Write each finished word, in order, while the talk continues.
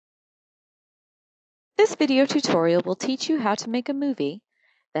This video tutorial will teach you how to make a movie,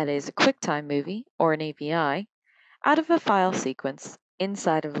 that is a QuickTime movie or an AVI, out of a file sequence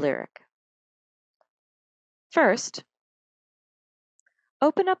inside of Lyric. First,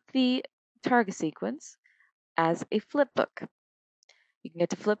 open up the Targa sequence as a flipbook. You can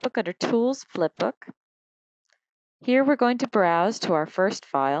get to flipbook under Tools, Flipbook. Here we're going to browse to our first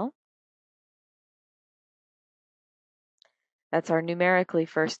file. That's our numerically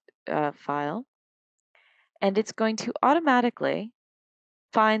first file. And it's going to automatically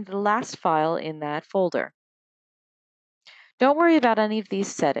find the last file in that folder. Don't worry about any of these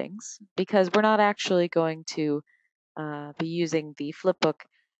settings because we're not actually going to be using the flipbook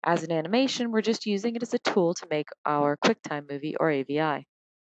as an animation. We're just using it as a tool to make our QuickTime movie or AVI.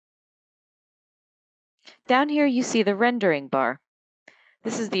 Down here you see the rendering bar.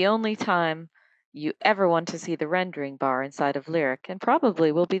 This is the only time you ever want to see the rendering bar inside of Lyric, and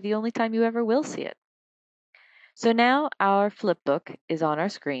probably will be the only time you ever will see it. So now our flipbook is on our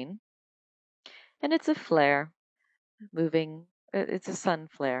screen, and it's a flare moving. It's a sun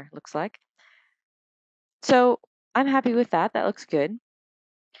flare, looks like. So I'm happy with that. That looks good.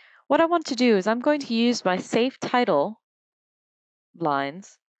 What I want to do is I'm going to use my save title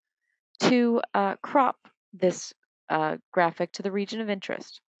lines to crop this graphic to the region of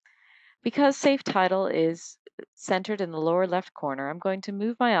interest. Because save title is centered in the lower left corner, I'm going to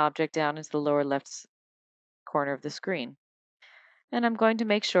move my object down into the lower left corner of the screen. And I'm going to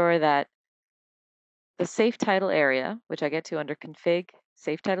make sure that the save title area, which I get to under Config,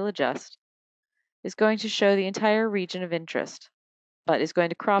 Save Title Adjust, is going to show the entire region of interest, but is going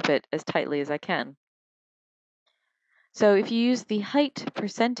to crop it as tightly as I can. So if you use the height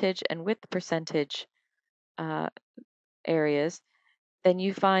percentage and width percentage areas, then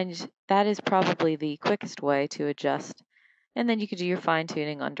you find that is probably the quickest way to adjust. And then you can do your fine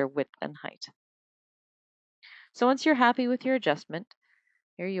tuning under width and height. So once you're happy with your adjustment,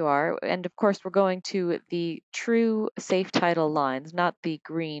 here you are. And of course, we're going to the true save title lines, not the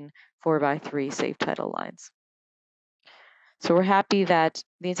green 4x3 save title lines. So we're happy that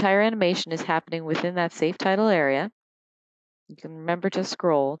the entire animation is happening within that save title area. You can remember to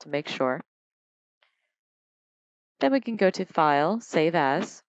scroll to make sure. Then we can go to File, Save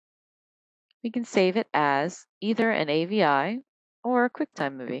As. We can save it as either an AVI or a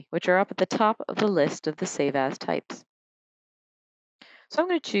QuickTime movie, which are up at the top of the list of the Save As types. So I'm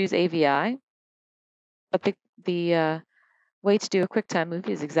going to choose AVI, but the way to do a QuickTime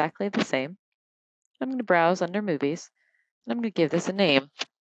movie is exactly the same. I'm going to browse under Movies, and I'm going to give this a name.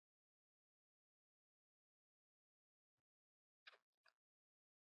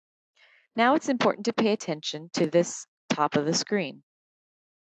 Now it's important to pay attention to this top of the screen.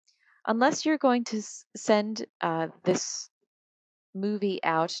 Unless you're going to send this movie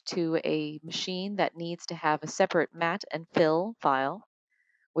out to a machine that needs to have a separate matte and fill file,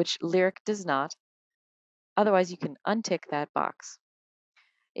 which Lyric does not, otherwise you can untick that box.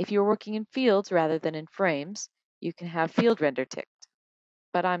 If you're working in fields rather than in frames, you can have field render ticked.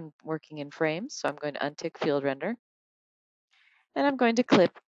 But I'm working in frames, so I'm going to untick field render. And I'm going to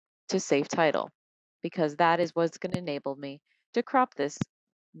click to save title, because that is what's going to enable me to crop this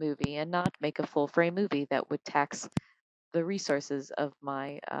movie and not make a full frame movie that would tax the resources of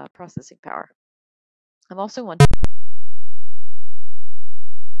my processing power. I'm also wanting